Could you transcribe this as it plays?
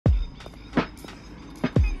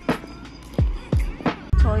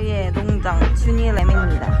저희의 농장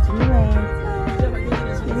주니라는입니다. 주니라는.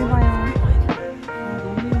 여기 봐요.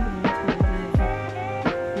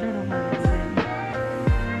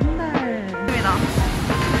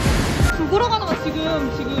 보러 가다가 지금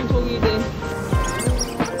저기 이제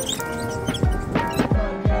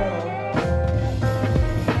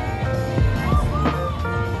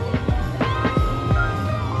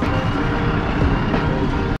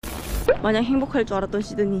마냥 행복할 줄 알았던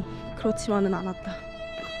시드니. 그렇지만은 않았다.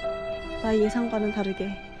 나의 예상과는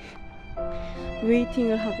다르게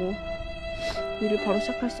웨이팅을 하고 일을 바로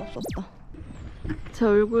시작할 수 없었다. 제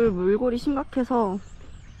얼굴 몰골이 심각해서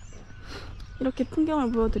이렇게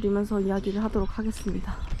풍경을 보여드리면서 이야기를 하도록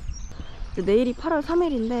하겠습니다. 내일이 8월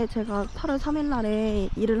 3일인데 제가 8월 3일 날에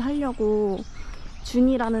일을 하려고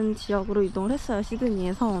주니라는 지역으로 이동을 했어요,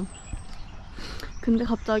 시드니에서. 근데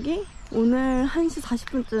갑자기 오늘 1시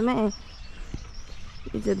 40분쯤에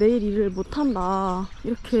이제 내일 일을 못한다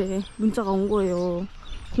이렇게 문자가 온 거예요.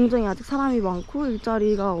 공장에 아직 사람이 많고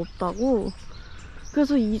일자리가 없다고.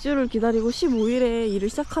 그래서 2주를 기다리고 15일에 일을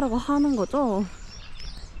시작하라고 하는 거죠.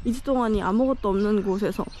 2주 동안이 아무것도 없는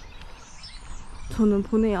곳에서 저는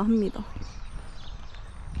보내야 합니다.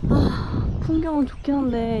 풍경은 좋긴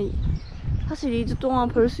한데 사실 2주 동안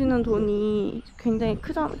벌 수 있는 돈이 굉장히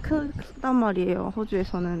크단 말이에요,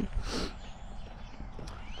 호주에서는.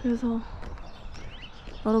 그래서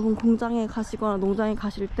여러분 공장에 가시거나 농장에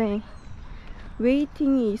가실 때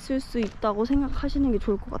웨이팅이 있을 수 있다고 생각하시는 게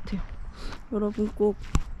좋을 것 같아요. 여러분 꼭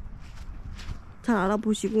잘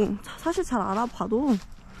알아보시고, 사실 잘 알아봐도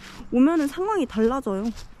오면은 상황이 달라져요.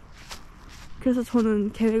 그래서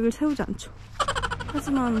저는 계획을 세우지 않죠.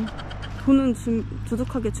 하지만 돈은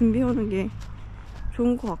두둑하게 준비해오는 게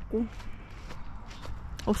좋은 것 같고,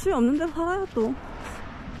 없으면 없는 데서 살아요. 또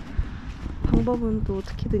방법은 또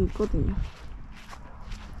어떻게든 있거든요.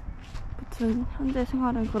 아무튼 현재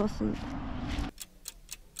생활은 그렇습니다.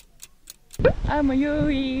 I'm a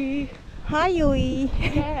Yui. Hi Yui.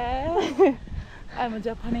 Yeah. I'm a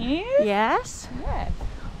Japanese. Yes. Yes.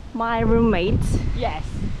 My roommate. Yes.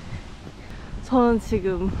 저는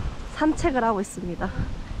지금 산책을 하고 있습니다.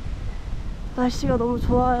 날씨가 너무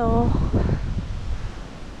좋아요.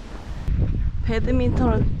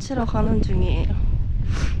 배드민턴을 치러 가는 중이에요.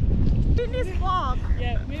 Finish walk.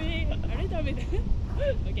 Yeah, maybe a little bit.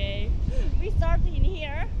 Okay. We start in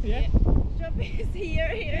here. Yeah. Shop is here.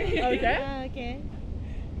 Okay. Okay.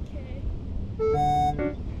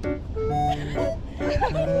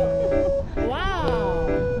 Wow.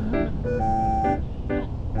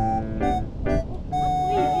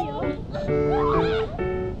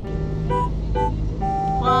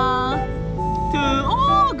 One, two,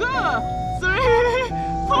 oh good. 3,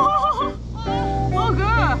 4. Oh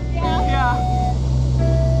good. Yeah.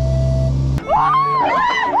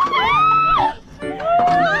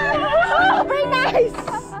 Very nice.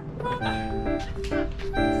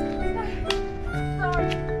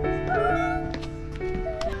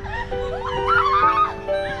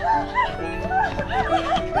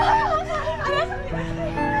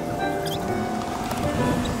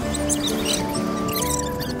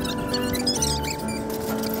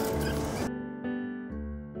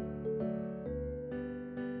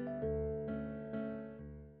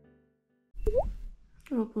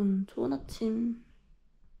 여러분 좋은 아침.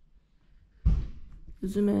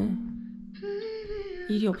 요즘에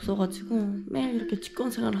일이 없어가지고 매일 이렇게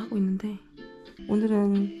직권 생활을 하고 있는데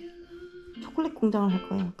오늘은 초콜릿 공장을 할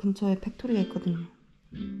거예요. 근처에 팩토리가 있거든요.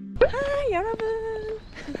 하이 여러분.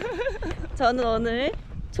 저는 오늘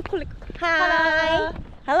초콜릿 하이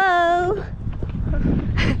헬로.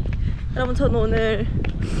 여러분 저는 오늘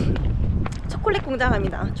초콜릿 공장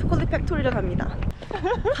갑니다. 초콜릿 팩토리를 갑니다.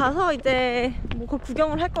 가서 이제 뭐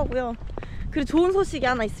구경을 할 거고요. 그리고 좋은 소식이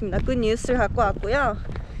하나 있습니다. 굿뉴스를 갖고 왔고요.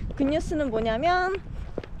 굿뉴스는 뭐냐면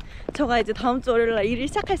제가 이제 다음 주 월요일날 일을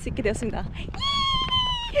시작할 수 있게 되었습니다.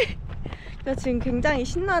 그래서 지금 굉장히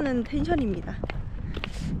신나는 텐션입니다.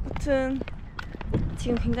 아무튼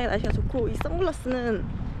지금 굉장히 날씨가 좋고, 이 선글라스는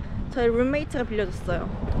저희 룸메이트가 빌려줬어요.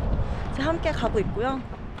 제가 함께 가고 있고요.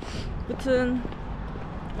 아무튼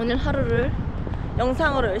오늘 하루를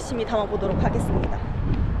영상으로 열심히 담아보도록 하겠습니다.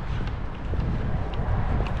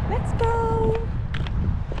 Let's go!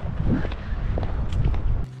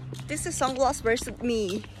 This is sunglass versus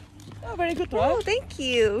me. Oh, very good, right? Oh, thank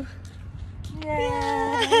you.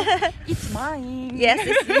 Yeah. It's mine. Yes,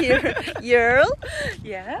 it's your.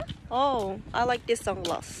 Yeah. Oh, I like this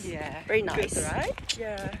sunglass. Yeah. Very nice. Good, right?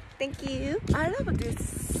 Yeah. Thank you. I love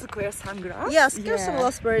this square sunglass. Yeah, square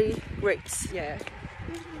sunglass very great. Yeah.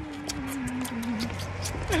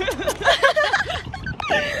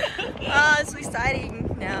 Ah, it's so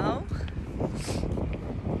exciting now.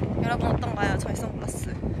 저의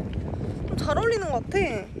선글라스. 좀 잘 어울리는 것 같아.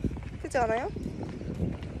 그렇지 않아요?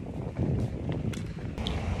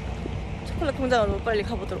 초콜릿 공장으로 빨리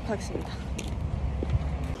가보도록 하겠습니다.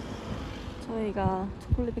 저희가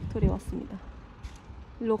초콜릿 팩토리에 왔습니다.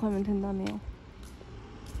 일로 가면 된다네요.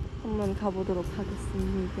 한번 가보도록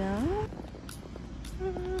하겠습니다.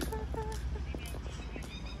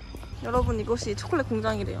 여러분, 이곳이 초콜릿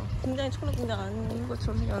공장이래요. 굉장히 초콜릿 공장 아닌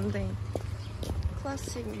것처럼 생겼는데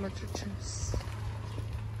클래식 머처츠.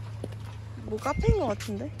 뭐 카페인 것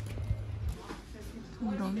같은데?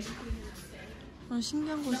 이런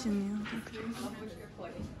신기한 곳이 있네요.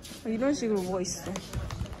 이런 식으로 뭐가 있어.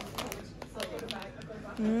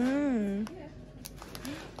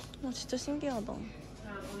 진짜 신기하다.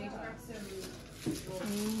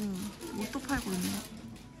 옷도 팔고 있네.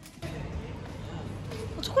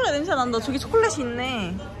 초콜릿 냄새 난다. 저기 초콜릿이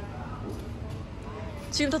있네.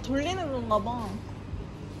 지금 다 돌리는 건가 봐.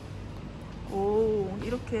 오,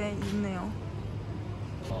 이렇게 있네요.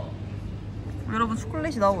 여러분,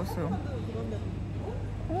 초콜릿이 나오고 있어요.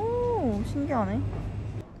 오, 신기하네.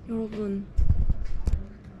 여러분,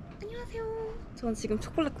 안녕하세요. 저는 지금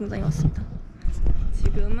초콜릿 공장에 왔습니다.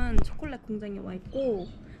 지금은 초콜릿 공장에 와 있고,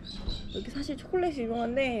 여기 사실 초콜릿이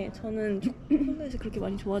유명한데 저는 초콜릿을 그렇게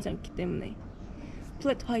많이 좋아하지 않기 때문에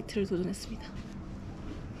플랫 화이트를 도전했습니다.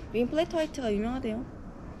 여긴 플랫 화이트가 유명하대요.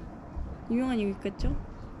 유명한 이유 있겠죠?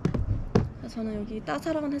 그래서 저는 여기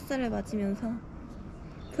따사로운 햇살을 맞으면서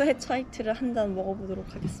플랫 화이트를 한 잔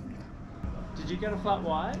먹어보도록 하겠습니다. Did you get a flat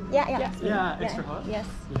white? Yeah. Yeah, extra hot? Yes.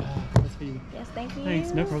 Yeah, that's for you. Yes, thank you.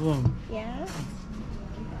 Thanks, no problem. Yeah.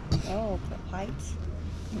 Oh, flat white.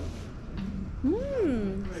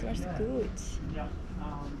 Smells good.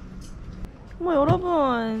 어머,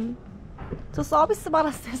 여러분, 저 서비스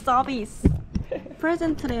받았어요. 서비스.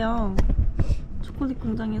 프레젠트래요. 초콜릿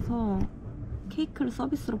공장에서 케이크를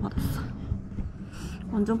서비스로 받았어.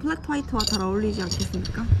 완전 플랫 화이트와 잘 어울리지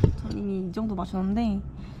않겠습니까? 전 이미 이 정도 마셨는데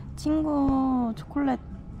친구 초콜릿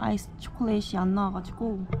아이스 초콜릿이 안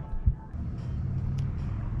나와가지고.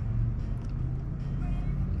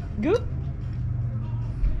 Good?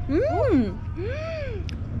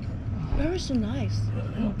 Very so nice.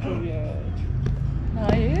 Period.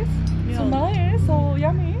 Nice. Yeah. So nice. So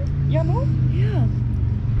yummy. Yummy. Yeah.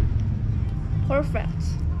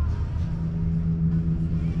 Perfect.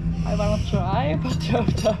 I wanna try, but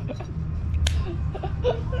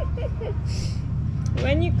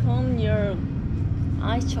When you come your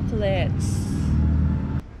ice chocolates.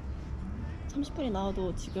 30분이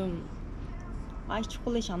나와도 지금 아이스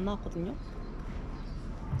초콜릿이 안 나왔거든요.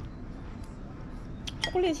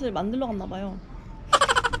 초콜릿을 만들러 갔나봐요.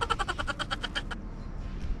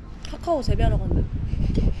 카카오 재배하러 간대.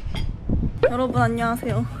 여러분,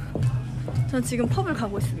 안녕하세요. 전 지금 펍을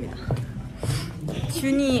가고 있습니다.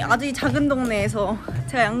 주니 아주 작은 동네에서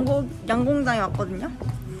제가 양공장에 왔거든요.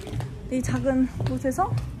 이 작은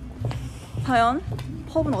곳에서 과연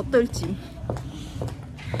펍은 어떨지.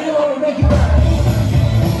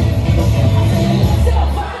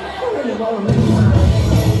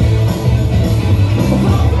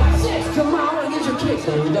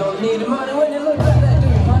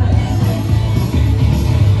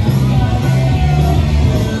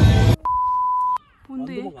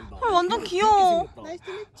 뭔데? 헐, 완전 귀여워.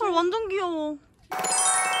 헐, 완전 귀여워.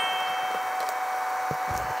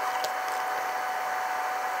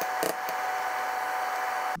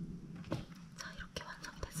 자, 이렇게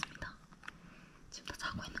완성됐습니다. 지금 다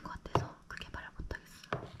자고 있는 것 같아서 크게 말을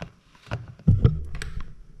못하겠어요.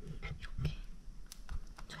 이렇게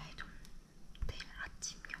저의 좀 내일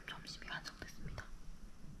아침 겸 점심이 완성됐습니다.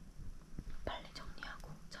 빨리 정리하고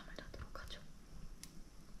잠을 자도록 하죠.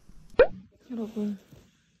 여러분,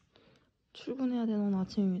 출근해야 되는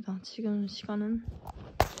아침입니다. 지금 시간은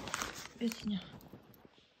몇 시냐?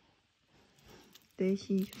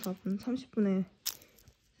 4시 24분. 30분에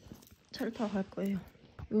차를 타러 갈 거예요.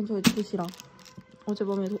 이건 저희 도시락.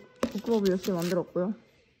 어젯밤에 국밥을 열심히 만들었고요.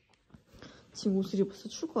 지금 옷을 입어서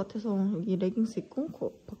출 것 같아서 여기 레깅스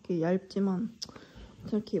입고 밖에 얇지만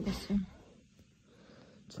저렇게 입었어요.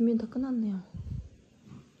 준비는 다 끝났네요.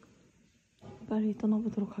 빨리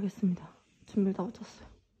떠나보도록 하겠습니다. 준비를 다 마쳤어요.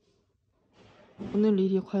 오늘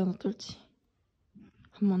일이 과연 어떨지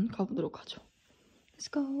한번 가보도록 하죠.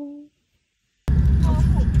 Let's go.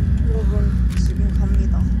 여러분, 지금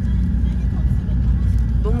갑니다.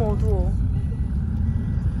 너무 어두워.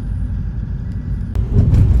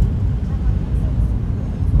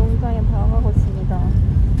 공장에 다가가고 있습니다.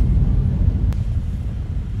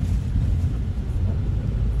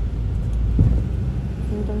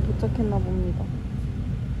 공장 도착했나 봅니다.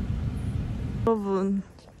 여러분,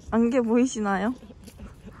 안개 보이시나요?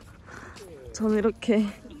 저는 이렇게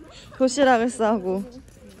도시락을 싸고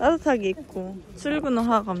따뜻하게 입고 출근을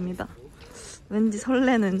하러 갑니다. 왠지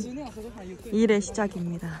설레는 일의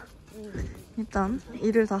시작입니다. 일단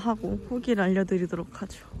일을 다 하고 후기를 알려드리도록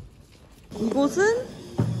하죠. 이곳은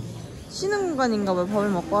쉬는 공간인가 봐요. 밥을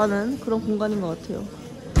먹고 하는 그런 공간인 것 같아요.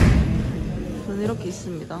 저는 이렇게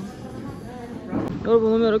있습니다.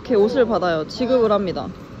 여러분 오면 이렇게 옷을 받아요. 지급을 합니다.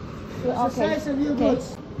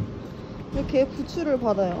 이렇게 부츠를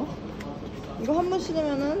받아요. 이거 한 번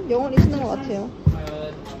신으면은 영원히 신는 것 같아요.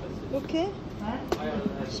 이렇게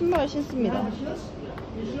신발을 신습니다.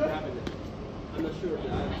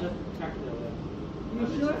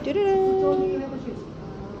 쭈르르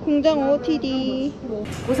공장 OTD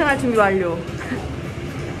고생할 준비 완료.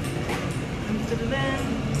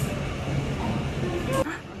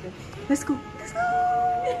 렛츠고.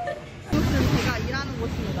 이곳은 제가 일하는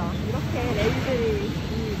곳입니다. 이렇게 레일들이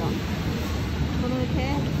있습니다. 저는 이렇게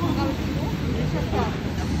장갑을 쓰고 일을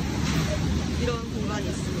시작해합니다. 이런 공간이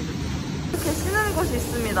있습니다. 이렇게 쉬는 곳이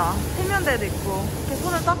있습니다. 세면대도 있고 이렇게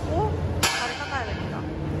손을 닦고 발을 닦아야 됩니다.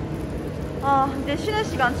 아 이제 쉬는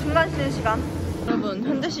시간, 중간 쉬는 시간. 여러분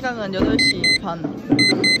현재 시간은 8시 반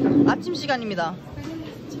아침 시간입니다.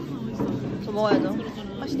 저 먹어야죠.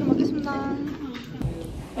 맛있게 먹겠습니다.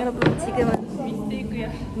 여러분 지금은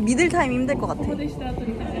미들 타임 힘들 것 같아.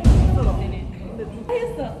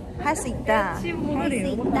 할 수 있다. 할 수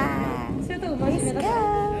있다.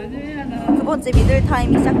 두 번째 미들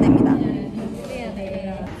타임이 시작됩니다.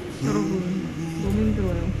 여러분 너무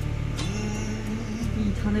힘들어요.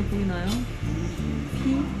 이 잔해 보이나요?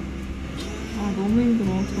 피? 아 너무 힘들어.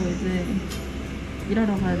 저 이제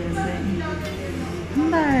일하러 가야 되는데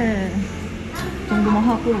한 달 정도만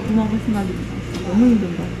하고 도망갈 생각입니다. 너무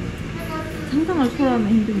힘들다. 상상을 초월하는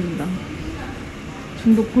힘듦입니다.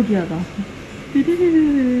 중독 포기하다.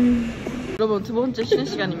 여러분 두 번째 쉬는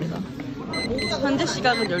시간입니다. 현재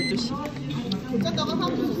시각은 12시.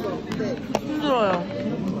 힘들어요.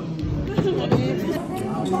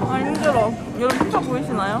 아 힘들어. 여러분 피가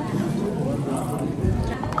보이시나요?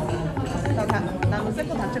 나는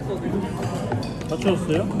세컨 다쳤거든.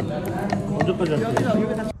 다쳤어요? 언제까지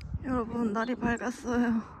하세요? 여러분 날이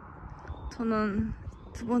밝았어요. 저는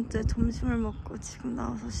두 번째 점심을 먹고 지금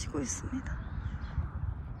나와서 쉬고 있습니다.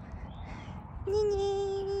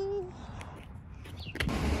 니니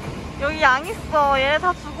여기 양 있어. 얘네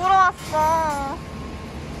다 죽으러 왔어.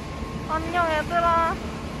 안녕 얘들아.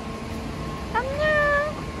 안녕.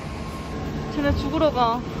 쟤네 죽으러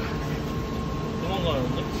가.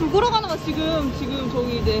 도망가는데? 죽으러 가는 거야 지금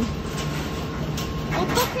저기 이제.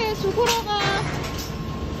 어떡해 죽으러 가.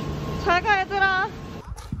 잘 가 얘들아.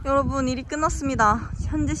 여러분 일이 끝났습니다.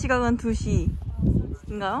 현재 시각은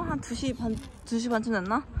 2시인가요? 한 2시 반쯤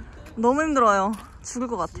됐나? 너무 힘들어요. 죽을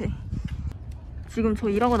것 같아. 지금 저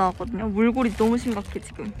일하고 나왔거든요. 몰골이 너무 심각해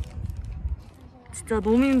지금. 진짜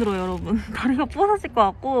너무 힘들어요 여러분. 다리가 부서질 것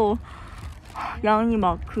같고 양이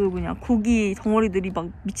막 고기 덩어리들이 막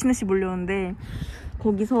미친듯이 몰려오는데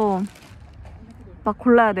거기서 막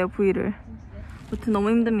골라야 돼요 부위를. 아무튼 너무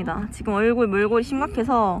힘듭니다. 지금 몰골이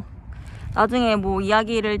심각해서 나중에 뭐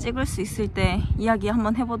이야기를 찍을 수 있을 때 이야기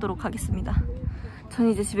한번 해보도록 하겠습니다. 전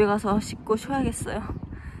이제 집에 가서 씻고 쉬어야겠어요.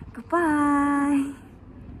 굿바이.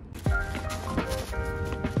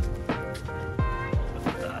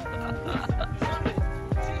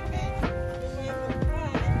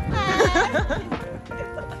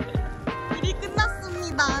 일이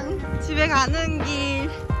끝났습니다. 집에 가는 길.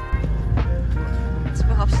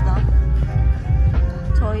 집에 갑시다.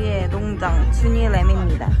 저희의 농장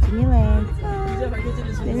주니라는입니다. 주니라는.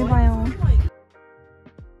 내일 봐요.